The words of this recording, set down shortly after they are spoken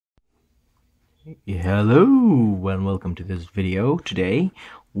Hello and welcome to this video. Today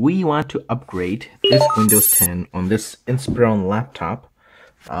we want to upgrade this Windows 10 on this Inspiron laptop.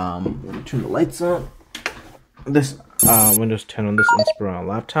 Let me turn the lights on. This Windows 10 on this Inspiron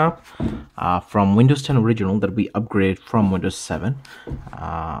laptop from Windows 10 original that we upgraded from Windows 7.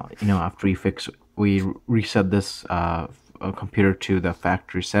 After we reset this computer to the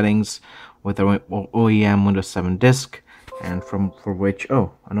factory settings with the OEM Windows 7 disk, and for which a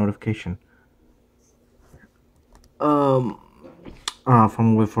notification.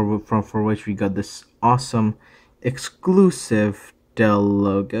 For which we got this awesome exclusive Dell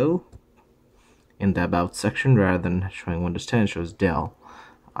logo in the about section. Rather than showing Windows 10, it shows Dell.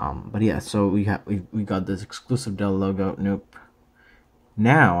 But yeah, so we got this exclusive Dell logo. Nope.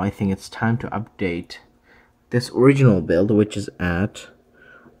 Now I think it's time to update this original build, which is at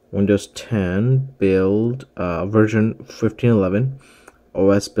Windows 10 build version 15.11,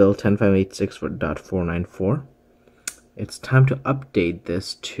 OS build 10.586.494. It's time to update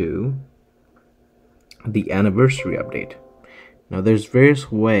this to the anniversary update. Now there's various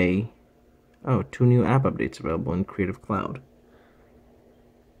way. Oh, 2 new app updates available in Creative Cloud.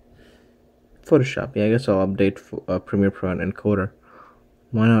 Photoshop. Yeah, I guess I'll update Premiere Pro and Encoder.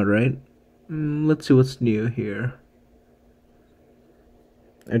 Why not, right? Let's see what's new here.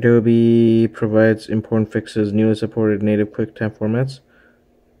 Adobe provides important fixes, newly supported native QuickTime formats.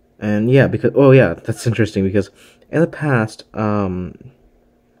 And yeah, because that's interesting because in the past,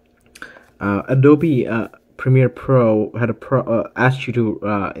 Adobe Premiere Pro had asked you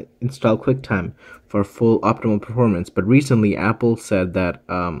to install QuickTime for full optimal performance, but recently Apple said that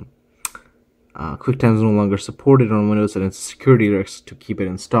QuickTime is no longer supported on Windows and it's a security risk to keep it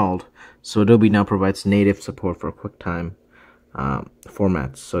installed. So Adobe now provides native support for QuickTime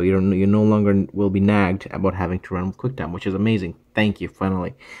formats, so you no longer will be nagged about having to run QuickTime, which is amazing. Thank you,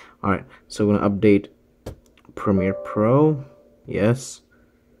 finally. All right, so we're gonna update Premiere Pro. Yes.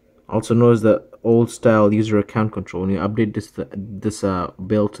 Also known as the old style user account control. When you update this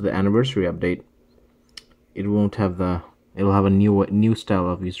build to the anniversary update, it'll have a new style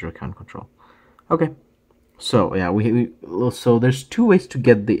of user account control. Okay. So yeah, so there's 2 ways to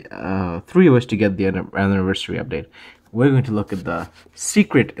get the 3 ways to get the anniversary update. We're going to look at the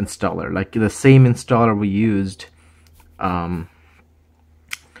secret installer, like the same installer we used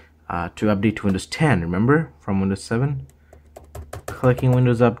to update to Windows 10, remember, from Windows 7? Clicking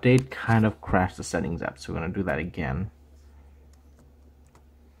Windows Update kind of crashed the settings app, so we're going to do that again.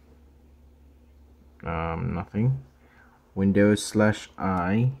 Nothing.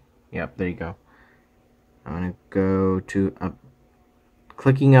 Windows/I. Yep, there you go. I'm going to go to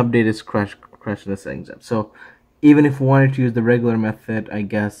clicking Update is crashing the settings app. So even if we wanted to use the regular method, I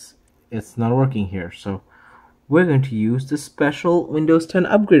guess it's not working here. So we're going to use the special Windows 10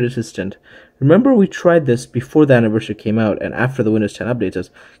 Upgrade Assistant. Remember, we tried this before the anniversary came out, and after the Windows 10 update says,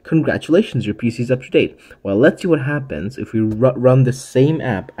 "Congratulations, your PC is up to date." Well, let's see what happens if we run the same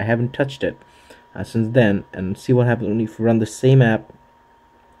app. I haven't touched it since then, and see what happens if we run the same app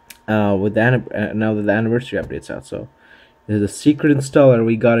with now that the anniversary update's out. So there's a secret installer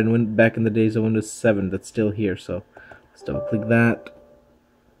we got back in the days of Windows 7 that's still here. So let's double click that.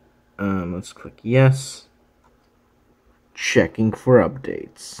 Let's click yes. Checking for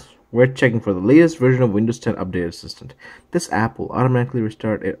updates. We're checking for the latest version of Windows 10 Update Assistant. This app will automatically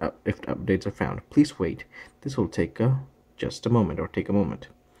restart it if updates are found. Please wait. This will take just a moment, or take a moment.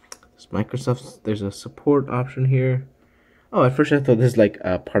 There's a support option here. Oh, at first I thought this is like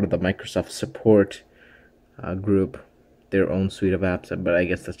part of the Microsoft support group, their own suite of apps, but I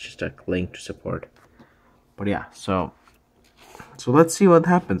guess that's just a link to support. But yeah, so let's see what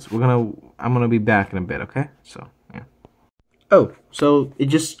happens. I'm gonna be back in a bit, okay? So yeah. Oh, so it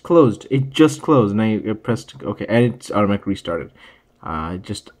just closed. Now you pressed okay, and it's automatically restarted.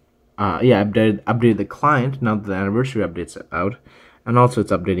 Updated the client now that the anniversary update's out, and also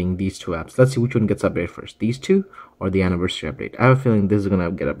it's updating these 2 apps. Let's see which one gets updated first, these 2 or the anniversary update. I have a feeling this is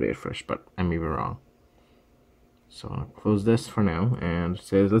gonna get updated first, but I may be wrong. So I'll close this for now, and it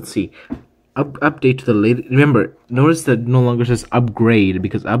says, let's see, update to the latest. Remember, notice that it no longer says upgrade,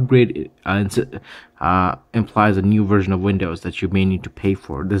 because upgrade implies a new version of Windows that you may need to pay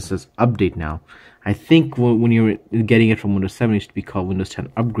for. This says update now. I think when you're getting it from Windows 7, it should be called Windows 10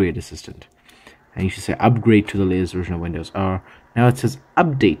 Upgrade Assistant, and you should say upgrade to the latest version of Windows. Or now it says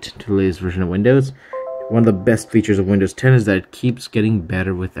update to the latest version of Windows. One of the best features of Windows 10 is that it keeps getting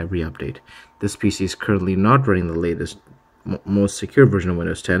better with every update. This PC is currently not running the latest, most secure version of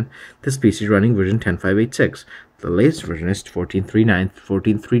Windows 10. This PC is running version 10.586. The latest version is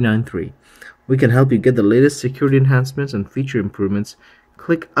 14.393. We can help you get the latest security enhancements and feature improvements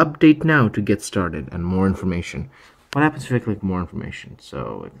click update now to get started and more information. What happens if I click more information?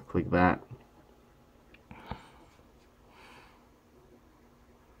 So I can click that.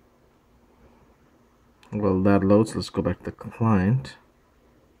 Well, that loads. Let's go back to the client.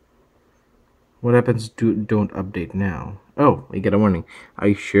 What happens to don't update now? Oh, you get a warning. Are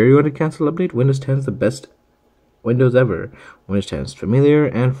you sure you want to cancel update? Windows 10 is the best Windows ever. Windows 10 is familiar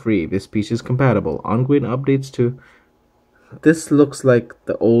and free. This PC is compatible. Ongoing updates to... This looks like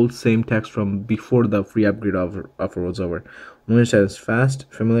the old same text from before the free upgrade offer was over. Windows 10 is fast,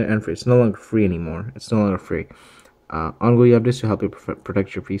 familiar, and free. It's no longer free anymore. It's no longer free. Ongoing updates to help you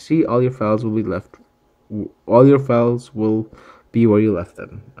protect your PC. All your files will be left. All your files will be where you left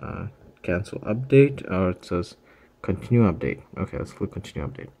them. Cancel update, or it says continue update. Okay, let's click continue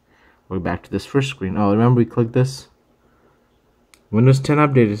update. We're back to this first screen. Oh, remember we clicked this? Windows 10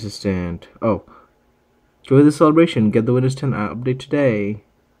 Update Assistant. Oh, join the celebration. Get the Windows 10 update today.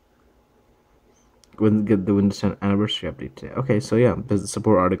 Get the Windows 10 anniversary update today. Okay, so yeah, there's a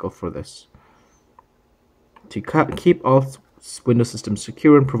support article for this. To keep all Windows systems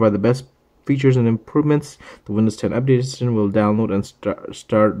secure and provide the best features and improvements, the Windows 10 Update Assistant will download and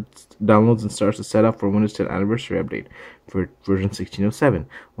downloads and starts the setup for Windows 10 Anniversary Update for version 16.07.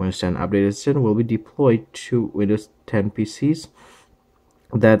 Windows 10 Update Assistant will be deployed to Windows 10 PCs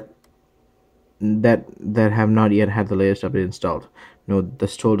that have not yet had the latest update installed. Note,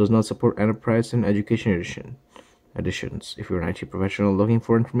 this tool does not support Enterprise and Education editions. If you're an IT professional looking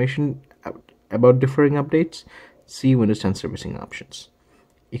for information about differing updates, see Windows 10 servicing options.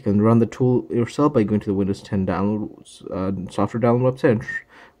 You can run the tool yourself by going to the Windows 10 software download website and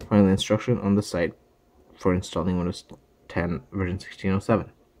find the instruction on the site for installing Windows 10 version 16.07.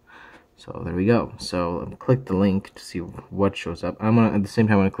 So there we go. So click the link to see what shows up. I'm gonna at the same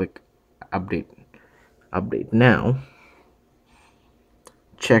time I'm gonna click update now.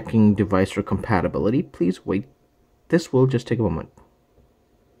 Checking device for compatibility. Please wait. This will just take a moment.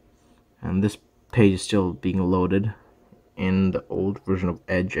 And this page is still being loaded in the old version of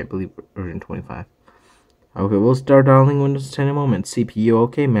Edge, I believe version 25. Okay, we'll start downloading Windows 10 in a moment. CPU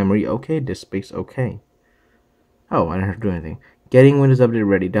okay, memory okay, disk space okay. Oh, I didn't have to do anything. Getting Windows Update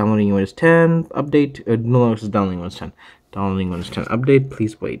ready. Downloading Windows 10 update. No longer says downloading Windows 10. Downloading Windows 10 update.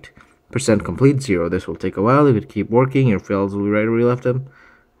 Please wait. Percent complete 0. This will take a while. You could keep working. Your files will be right where you left them.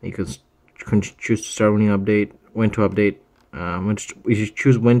 You can choose to start when you update. When to update. You should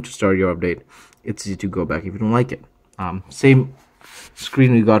choose when to start your update. It's easy to go back if you don't like it. Same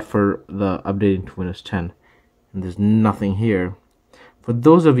screen we got for the updating to Windows 10, and there's nothing here. For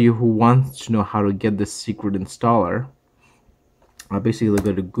those of you who want to know how to get this secret installer, I basically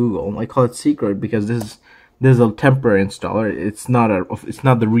go to Google. I call it secret because this is a temporary installer. It's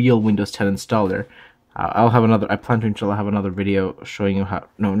not the real Windows 10 installer. I plan to have another video showing you how.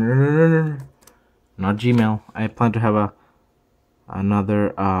 No, not Gmail. I plan to have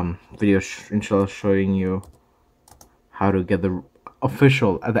another video inshallah showing you how to get the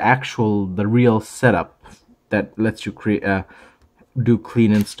official, the real setup that lets you create, do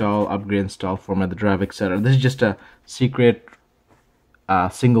clean install, upgrade install, format the drive, etc. This is just a secret,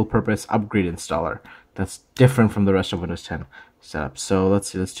 single-purpose upgrade installer that's different from the rest of Windows 10 setup. So let's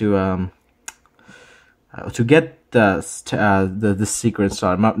see. Let's do to get the secret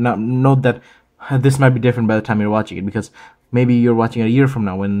installer. Now note that this might be different by the time you're watching it, because maybe you're watching it a year from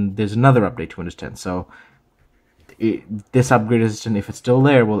now when there's another update to Windows 10. So this upgrade assistant, if it's still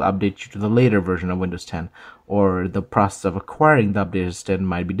there, will update you to the later version of Windows 10, or the process of acquiring the update assistant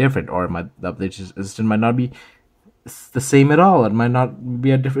might be different, or the update assistant might not be the same at all. It might not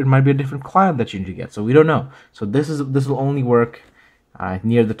be it might be a different client that you need to get. So we don't know. So this will only work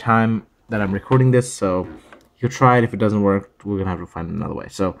near the time that I'm recording this. So you try it. If it doesn't work, we're gonna have to find another way.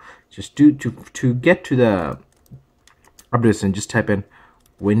 So just to get to the update assistant, just type in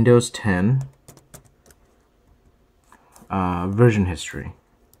Windows 10. Version history,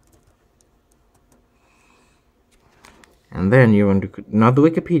 and then you want to, not the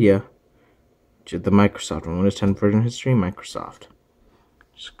Wikipedia, just the Microsoft one. Windows 10 version history, Microsoft.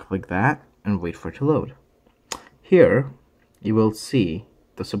 Just click that and wait for it to load. Here you will see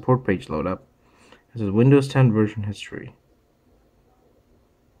the support page load up. This is Windows 10 version history.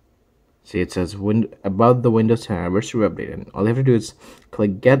 See, it says about the Windows 10 anniversary update, and all you have to do is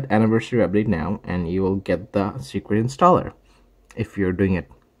click get anniversary update now, and you will get the secret installer if you're doing it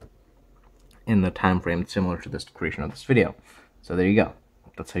in the time frame similar to this creation of this video. So there you go.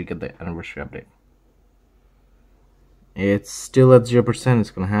 That's how you get the anniversary update. It's still at 0%.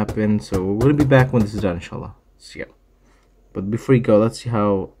 It's gonna happen. So we're gonna be back when this is done, inshallah. So yeah. But before you go, let's see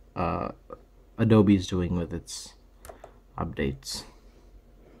how Adobe is doing with its updates.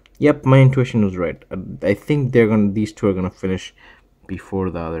 Yep, my intuition was right. I think these two are gonna finish before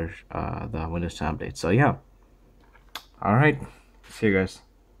the other the Windows 10 update. So yeah. All right. See you guys.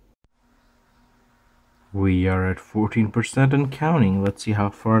 We are at 14% and counting. Let's see how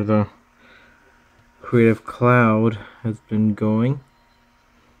far the Creative Cloud has been going.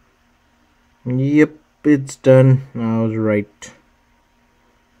 Yep, it's done. I was right.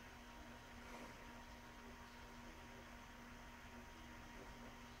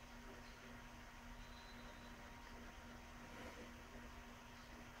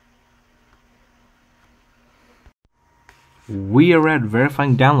 We are at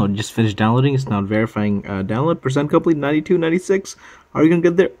verifying download. Just finished downloading. It's not verifying download. Percent complete 92, 96. Are you gonna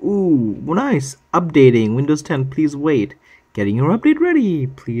get there? Ooh, nice. Updating Windows 10. Please wait. Getting your update ready.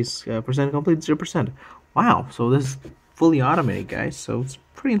 Please percent complete 0%. Wow. So this is fully automated, guys. So it's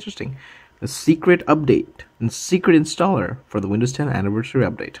pretty interesting. A secret update and secret installer for the Windows 10 anniversary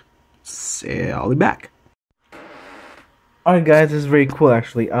update. I'll be back. Alright, guys. This is very cool,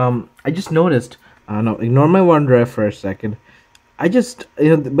 actually. I just noticed. No, ignore my OneDrive for a second. I just,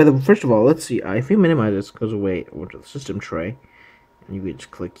 first of all, let's see. If we minimize this, goes away to the system tray, and you just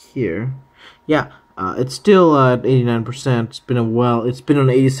click here. Yeah, it's still at 89%. It's been a while. It's been on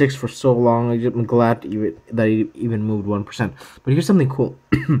 86 for so long. I'm glad that it even moved 1%. But here's something cool.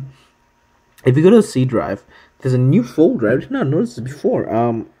 If you go to the C drive, there's a new folder. I did not notice this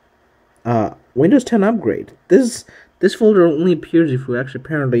before. Windows 10 upgrade. This folder only appears if you actually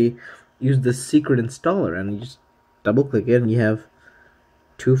apparently use the secret installer, and you just double click it and you have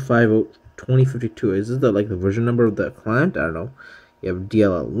 2502052. Is this the version number of the client? I don't know. You have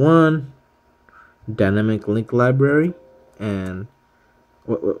DLL1, dynamic link library, and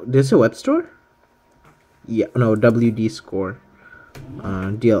did it say web store? Yeah, no, WD score.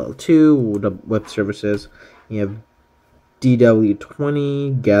 DLL2, web services. You have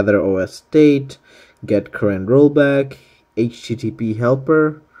DW20, gather OS state, get current rollback, HTTP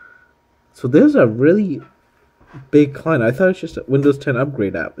helper. So there's a really big client. I thought it's just a Windows 10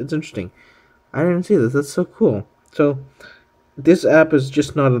 upgrade app. It's interesting. I didn't see this. That's so cool. So this app is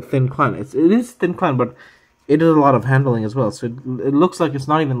just not a thin client. It is thin client, but it does a lot of handling as well. So it looks like it's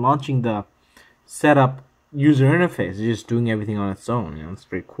not even launching the setup user interface. It's just doing everything on its own. It's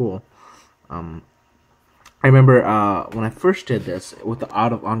pretty cool. I remember when I first did this with the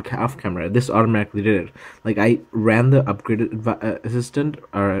off camera, this automatically did it. I ran the upgraded assistant,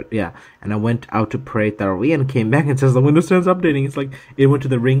 and I went out to pray thoroughly and came back and says the Windows 10 is updating. It's like it went to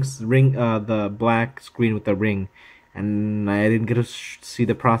the the black screen with the ring, and I didn't get to see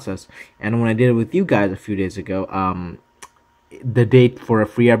the process. And when I did it with you guys a few days ago, the date for a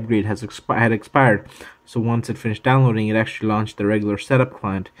free upgrade had expired. So once it finished downloading, it actually launched the regular setup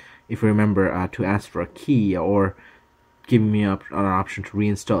client. If you remember, to ask for a key or giving me an option to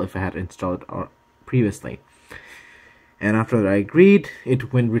reinstall if I had installed it previously. And after that I agreed,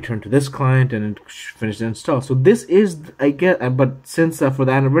 it went returned to this client and it finished the install. So this is, but since for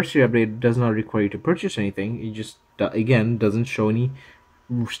the anniversary update it does not require you to purchase anything, it just again doesn't show any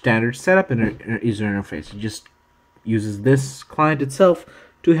standard setup in user interface. It just uses this client itself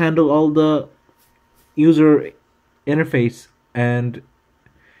to handle all the user interface and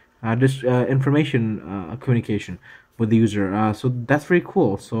information communication with the user. So that's very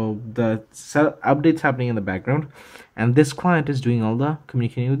cool. So the updates happening in the background, and this client is doing all the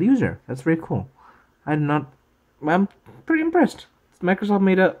communicating with the user. That's very cool. I'm pretty impressed. Microsoft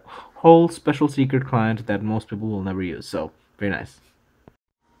made a whole special secret client that most people will never use. So very nice.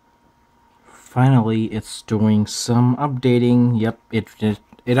 Finally, it's doing some updating. Yep,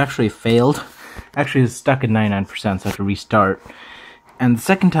 it actually failed. Actually, it's stuck at 99%, so I have to restart. And the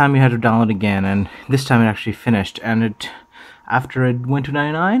second time you had to download again, and this time it actually finished. And after it went to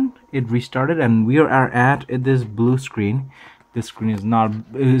 99, it restarted, and we are at this blue screen. This screen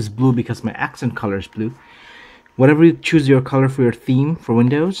is blue because my accent color is blue. Whatever you choose your color for your theme for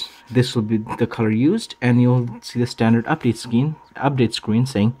Windows, this will be the color used, and you'll see the standard update screen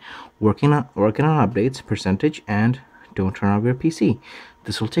saying working on updates, percentage, and don't turn off your PC.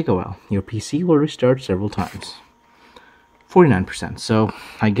 This will take a while. Your PC will restart several times. 49%. So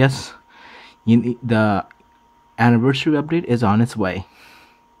I guess the anniversary update is on its way.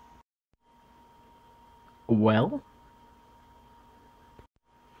 Well,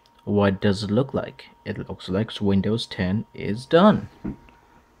 what does it look like? It looks like Windows 10 is done.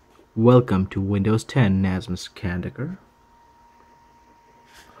 Welcome to Windows 10, Nazmus Kandaker.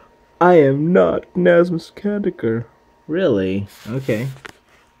 I am not Nazmus Kandaker. Really? Okay.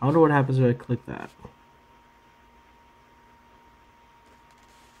 I wonder what happens when I click that.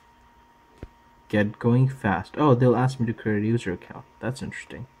 Get going fast. Oh, they'll ask me to create a user account. That's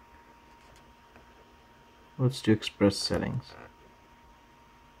interesting. Let's do Express settings.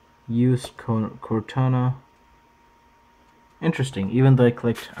 Use Cortana. Interesting. Even though I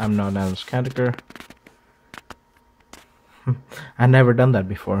clicked I'm not Adams Cantiker, I've never done that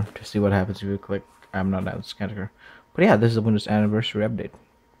before to see what happens if you click I'm not Adams Cantiker. But yeah, this is the Windows anniversary update.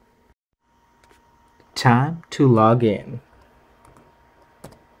 Time to log in.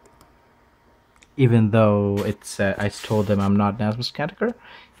 Even though it's I told them I'm not Adams Cantiker,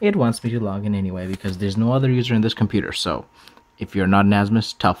 it wants me to log in anyway because there's no other user in this computer. So if you're not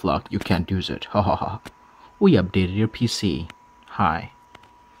Nasmus, tough luck, you can't use it. Ha ha ha. We updated your PC. Hi.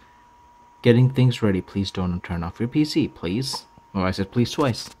 Getting things ready. Please don't turn off your PC, please. Oh, I said please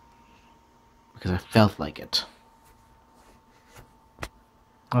twice. Because I felt like it.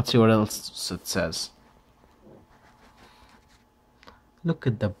 Let's see what else it says. Look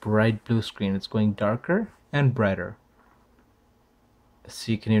at the bright blue screen. It's going darker and brighter.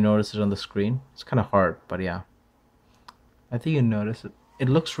 See, can you notice it on the screen? It's kind of hard, but yeah. I think you notice it. It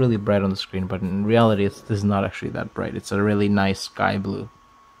looks really bright on the screen, but in reality, this is not actually that bright. It's a really nice sky blue.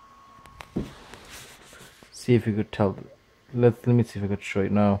 See if you could tell. Let me see if I could show you.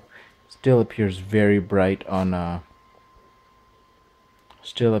 No, still appears very bright on.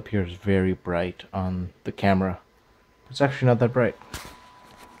 Still appears very bright on the camera. It's actually not that bright.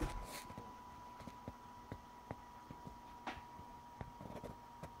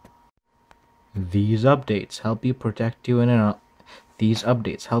 These updates help protect you in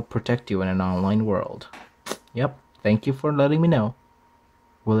an online world. Yep, thank you for letting me know.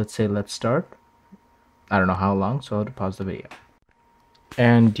 Will it say let's start? I don't know how long, so I'll have to pause the video.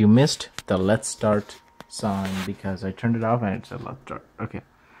 And you missed the let's start sign because I turned it off and it said let's start. Okay.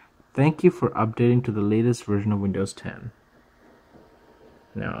 Thank you for updating to the latest version of Windows 10.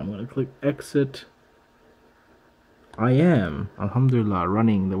 Now I'm going to click exit. I am, alhamdulillah,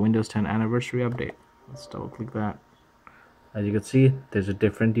 running the Windows 10 anniversary update. Let's double click that. As you can see, there's a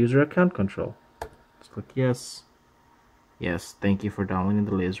different user account control. Let's click yes. Yes, thank you for downloading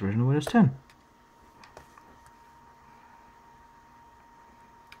the latest version of Windows 10.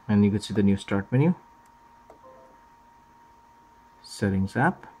 And you can see the new start menu. Settings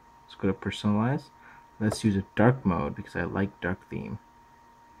app. Let's go to personalize. Let's use a dark mode because I like dark theme.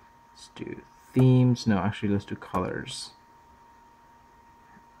 Let's do themes. No, actually let's do colors.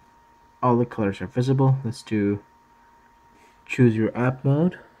 All the colors are visible. Let's do choose your app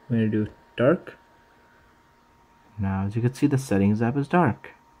mode. I'm going to do dark. Now as you can see, the settings app is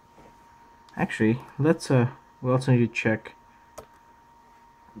dark. Actually, let's we also need to check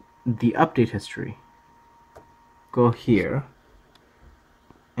the update history. Go here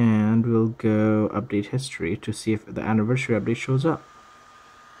and we'll go update history to see if the anniversary update shows up.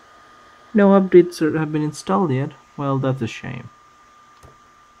 No updates have been installed yet. Well, that's a shame.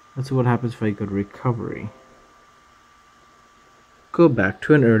 Let's see what happens if I go to recovery. Go back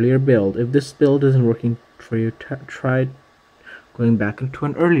to an earlier build. If this build isn't working for you, try going back into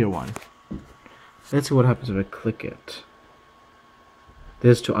an earlier one. Let's see what happens if I click it.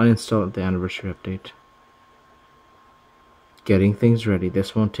 This is to uninstall the anniversary update. Getting things ready.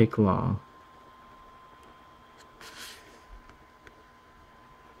 This won't take long.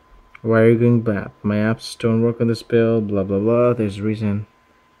 Why are you going back? My apps don't work on this build, blah blah blah. There's a reason.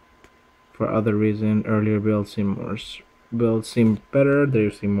 For other reason, earlier builds seem better, they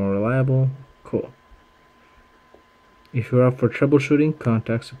seem more reliable. Cool. If you're up for troubleshooting,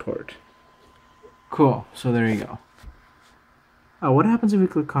 contact support. Cool, so there you go. Oh, what happens if you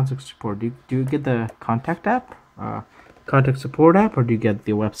click contact support? Do you get the contact app? Contact support app, or do you get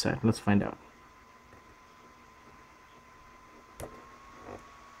the website? Let's find out.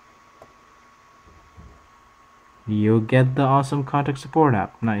 You get the awesome contact support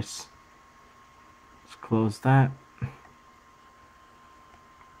app. Nice. Let's close that.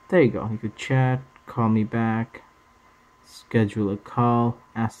 There you go. You could chat, call me back, schedule a call,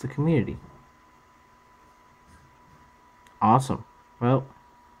 ask the community. Awesome. Well,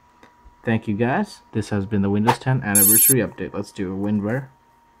 thank you guys. This has been the Windows 10 anniversary update. Let's do a WinRAR.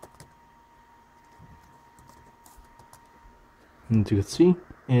 And as you can see,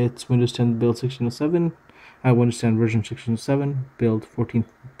 it's Windows 10 build 1607. Windows 10 version 1607, build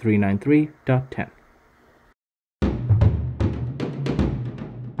 14393.10.